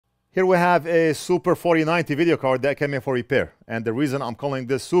Here we have a Super 4090 video card that came in for repair. And the reason I'm calling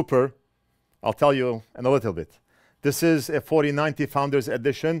this Super, I'll tell you in a little bit. This is a 4090 Founders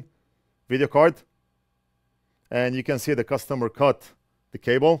Edition video card. And you can see the customer cut the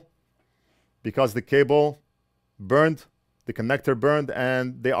cable because the cable burned, the connector burned,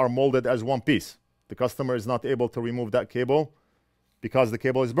 and they are molded as one piece. The customer is not able to remove that cable because the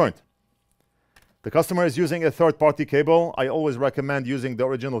cable is burnt. The customer is using a third-party cable. I always recommend using the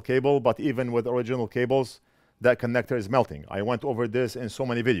original cable, but even with original cables, that connector is melting. I went over this in so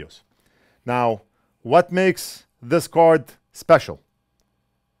many videos. Now, what makes this card special?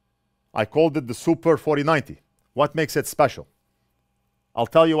 I called it the Super 4090. What makes it special? I'll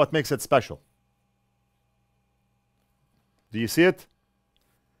tell you what makes it special. Do you see it?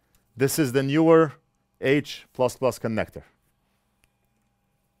 This is the newer H++ connector.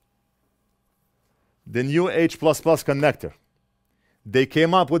 The new H++ connector. They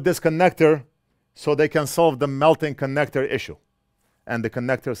came up with this connector so they can solve the melting connector issue. And the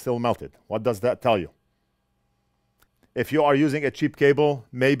connector still melted. What does that tell you? If you are using a cheap cable,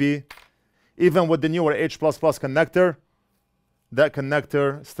 maybe, even with the newer H++ connector, that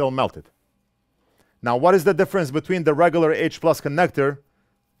connector still melted. Now, what is the difference between the regular H+ connector,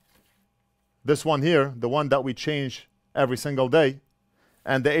 this one here, the one that we change every single day,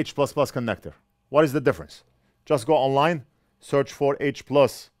 and the H++ connector? What is the difference? Just go online, search for H+.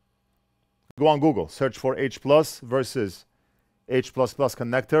 Go on Google, search for H+ versus H++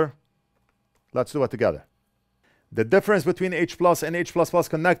 connector. Let's do it together. The difference between H+ and H++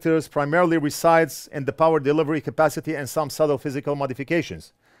 connectors primarily resides in the power delivery capacity and some subtle physical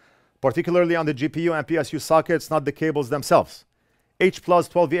modifications, particularly on the GPU and PSU sockets, not the cables themselves. H+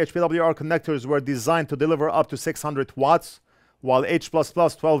 12V HPWR connectors were designed to deliver up to 600 watts, while H++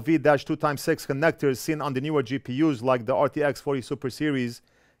 12V-2x6 connectors seen on the newer GPUs like the RTX 40 Super Series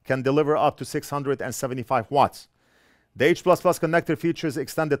can deliver up to 675 watts. The H++ connector features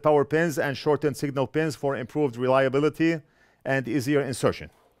extended power pins and shortened signal pins for improved reliability and easier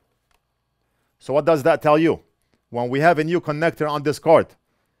insertion. So what does that tell you? When we have a new connector on this card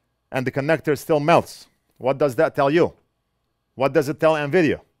and the connector still melts, what does that tell you? What does it tell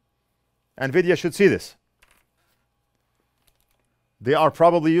NVIDIA? NVIDIA should see this. They are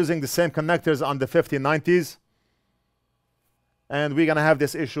probably using the same connectors on the 5090s, and we're going to have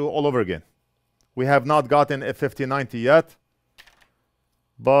this issue all over again. We have not gotten a 5090 yet,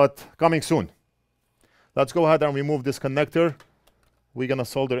 but coming soon. Let's go ahead and remove this connector. We're going to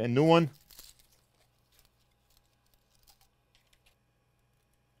solder a new one.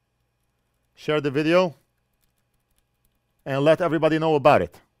 Share the video and let everybody know about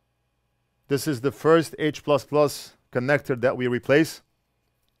it. This is the first H++ connector that we replace.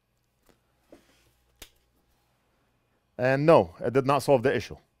 And no, it did not solve the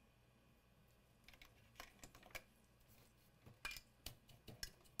issue.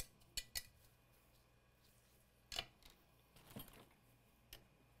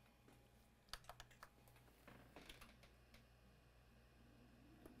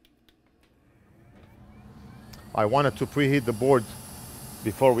 I wanted to preheat the board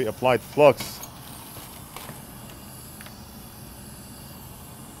before we applied Flux.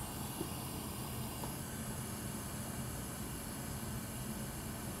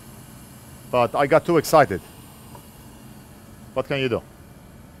 But I got too excited. What can you do?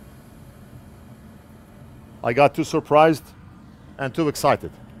 I got too surprised and too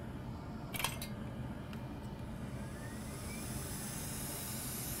excited.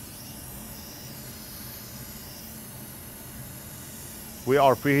 We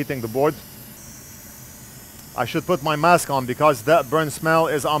are preheating the board. I should put my mask on because that burn smell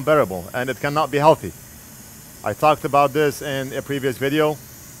is unbearable and it cannot be healthy. I talked about this in a previous video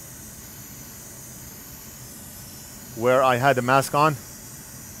where I had a mask on.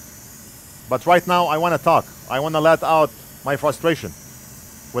 But right now I want to talk. I want to let out my frustration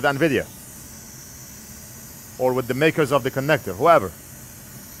with NVIDIA or with the makers of the connector, whoever.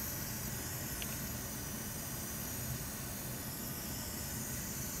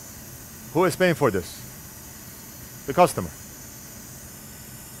 Who is paying for this? The customer.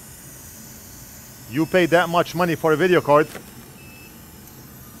 You pay that much money for a video card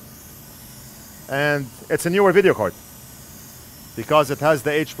and it's a newer video card because it has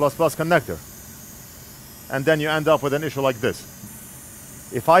the H++ connector. And then you end up with an issue like this.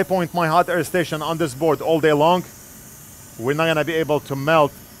 If I point my hot air station on this board all day long, we're not going to be able to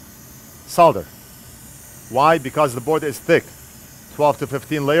melt solder. Why? Because the board is thick, 12 to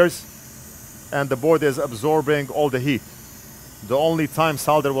 15 layers, and the board is absorbing all the heat. The only time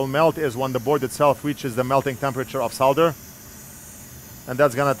solder will melt is when the board itself reaches the melting temperature of solder. and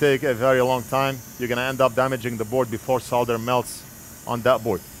that's gonna take a very long time. You're gonna end up damaging the board before solder melts on that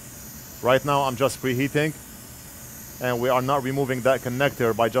board. Right now I'm just preheating, and we are not removing that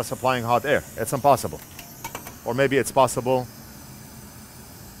connector by just applying hot air. It's impossible. Or maybe it's possible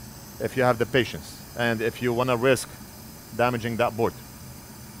if you have the patience and if you want to risk damaging that board.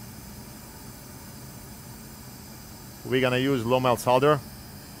 We're gonna use low melt solder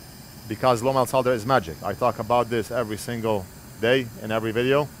because low melt solder is magic. I talk about this every single day in every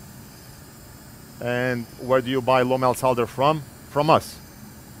video. And where do you buy low melt solder from? From us.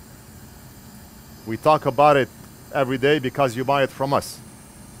 We talk about it every day because you buy it from us.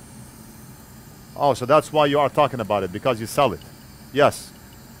 Oh, so that's why you are talking about it, because you sell it. Yes.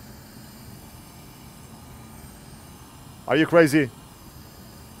 Are you crazy?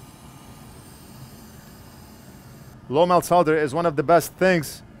 Low melt solder is one of the best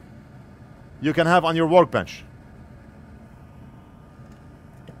things you can have on your workbench.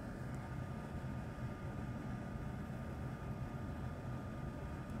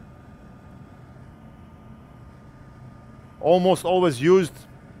 Almost always used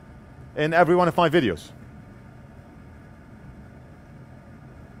in every one of my videos.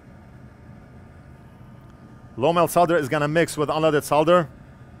 Low melt solder is gonna mix with unleaded solder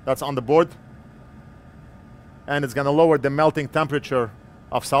that's on the board, and it's gonna lower the melting temperature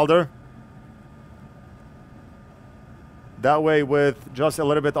of solder. That way, with just a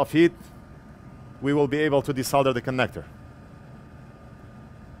little bit of heat, we will be able to desolder the connector.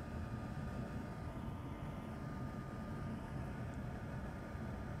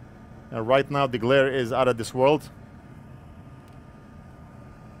 And right now the glare is out of this world.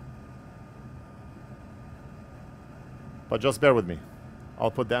 But just bear with me.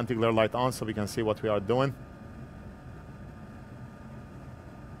 I'll put the anti-glare light on so we can see what we are doing.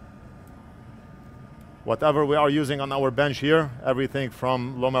 Whatever we are using on our bench here, everything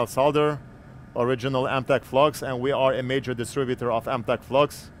from low melt solder, original Amtech Flux, and we are a major distributor of Amtech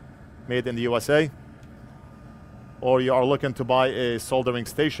Flux, made in the USA. Or you are looking to buy a soldering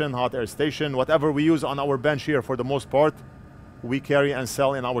station, hot air station, whatever we use on our bench here, for the most part, we carry and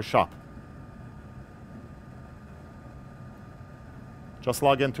sell in our shop. Just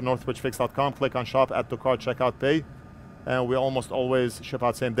log in to NorthridgeFix.com, click on shop, add to cart, checkout, pay, and we almost always ship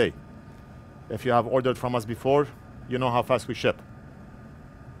out same day. If you have ordered from us before, you know how fast we ship.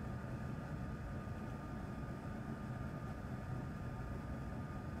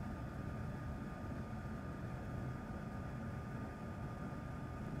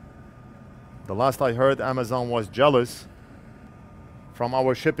 The last I heard, Amazon was jealous from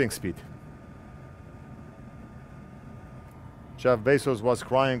our shipping speed. Jeff Bezos was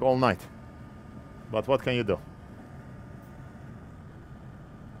crying all night. But what can you do?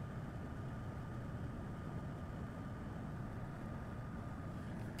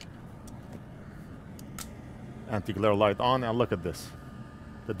 Anti-glare light on, and look at this.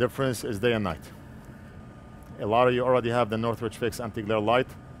 The difference is day and night. A lot of you already have the NorthridgeFix anti-glare light,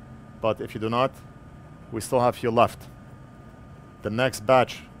 but if you do not, we still have few left. The next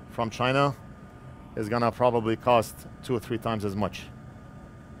batch from China is gonna probably cost 2 or 3 times as much.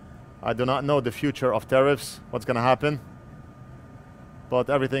 I do not know the future of tariffs, what's gonna happen, but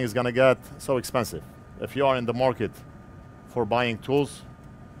everything is gonna get so expensive. If you are in the market for buying tools,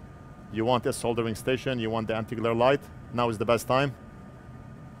 you want a soldering station, you want the anti-glare light, now is the best time.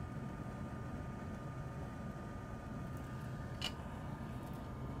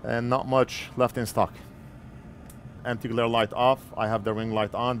 And not much left in stock. Anti-glare light off. I have the ring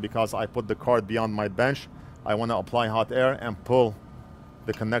light on because I put the cart beyond my bench. I want to apply hot air and pull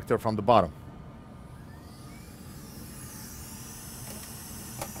the connector from the bottom.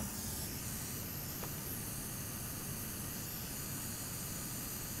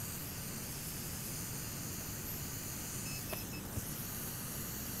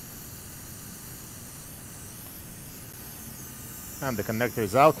 And the connector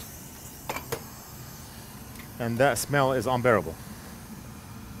is out, and that smell is unbearable.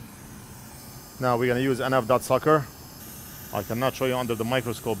 Now we're going to use NF dot sucker. I cannot show you under the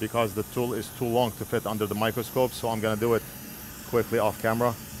microscope because the tool is too long to fit under the microscope, so I'm going to do it quickly off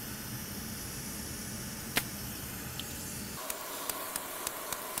camera.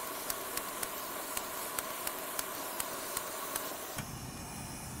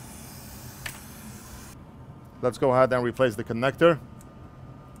 Let's go ahead and replace the connector.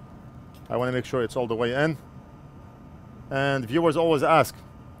 I want to make sure it's all the way in. And viewers always ask,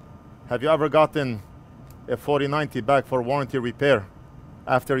 have you ever gotten a 4090 back for warranty repair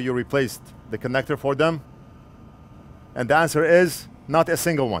after you replaced the connector for them? And the answer is not a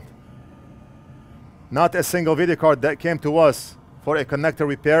single one. Not a single video card that came to us for a connector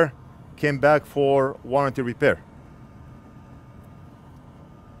repair came back for warranty repair.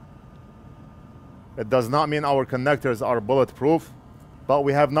 It does not mean our connectors are bulletproof, but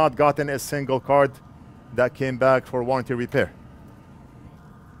we have not gotten a single card that came back for warranty repair.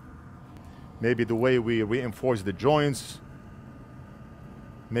 Maybe the way we reinforce the joints,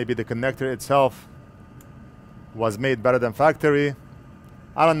 maybe the connector itself was made better than factory.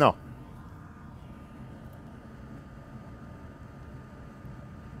 I don't know.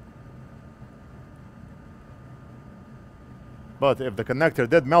 But if the connector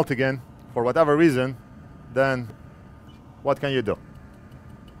did melt again, for whatever reason, then what can you do?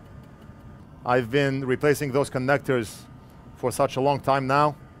 I've been replacing those connectors for such a long time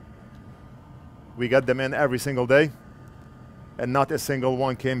now. We get them in every single day, and not a single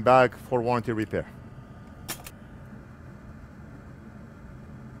one came back for warranty repair.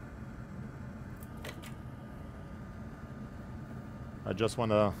 I just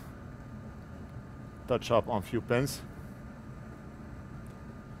want to touch up on a few pins.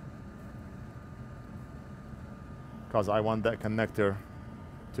 Because I want that connector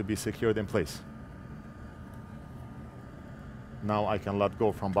to be secured in place. Now I can let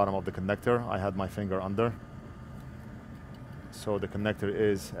go from bottom of the connector. I had my finger under, so the connector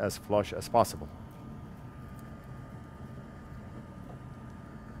is as flush as possible.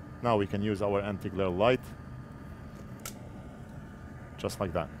 Now we can use our anti-glare light, just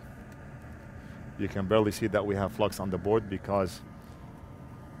like that. You can barely see that we have flux on the board because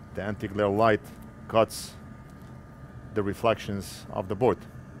the anti-glare light cuts the reflections of the board.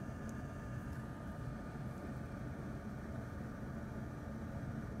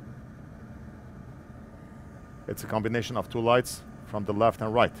 It's a combination of two lights from the left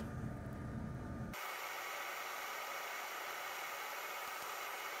and right.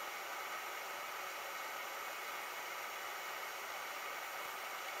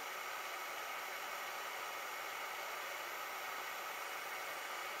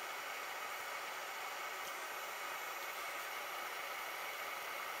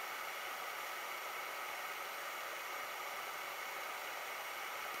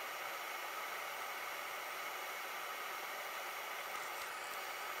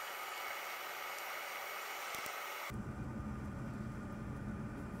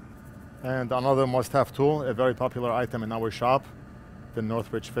 And another must-have tool, a very popular item in our shop, the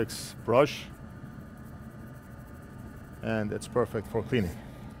NorthridgeFix brush. And it's perfect for cleaning.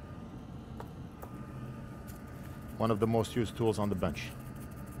 One of the most used tools on the bench.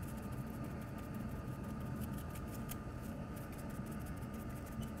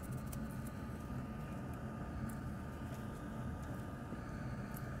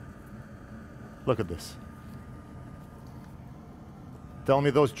 Look at this. Tell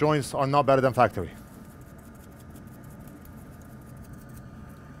me those joints are not better than factory.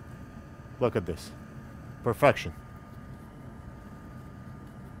 Look at this. Perfection.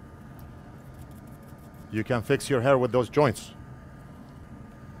 You can fix your hair with those joints.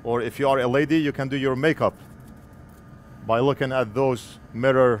 Or if you are a lady, you can do your makeup by looking at those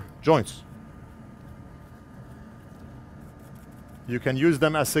mirror joints. You can use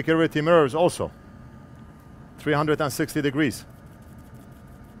them as security mirrors also. 360 degrees.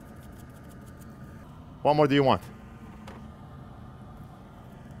 What more do you want?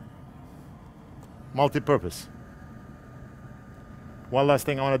 Multi-purpose. One last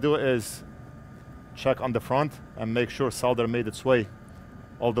thing I want to do is check on the front and make sure solder made its way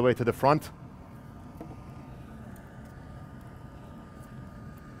all the way to the front.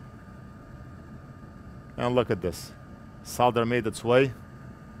 And look at this. Solder made its way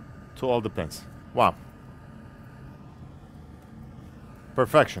to all the pins. Wow.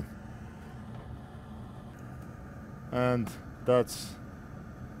 Perfection. And that's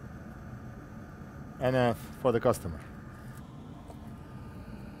enough for the customer.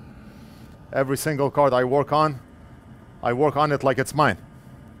 Every single card I work on it like it's mine.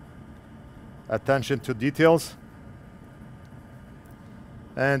 Attention to details.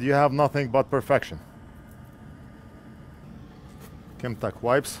 And you have nothing but perfection. Amtech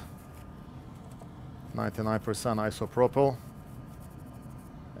wipes. 99% isopropyl.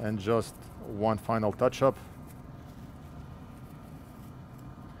 And just one final touch-up.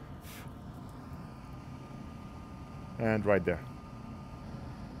 And right there.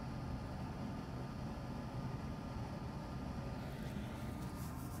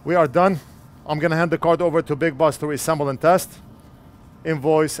 We are done. I'm going to hand the card over to Big Boss to reassemble and test,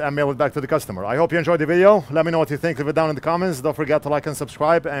 invoice, and mail it back to the customer. I hope you enjoyed the video. Let me know what you think. Leave it down in the comments. Don't forget to like and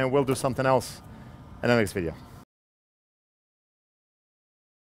subscribe, and we'll do something else in the next video.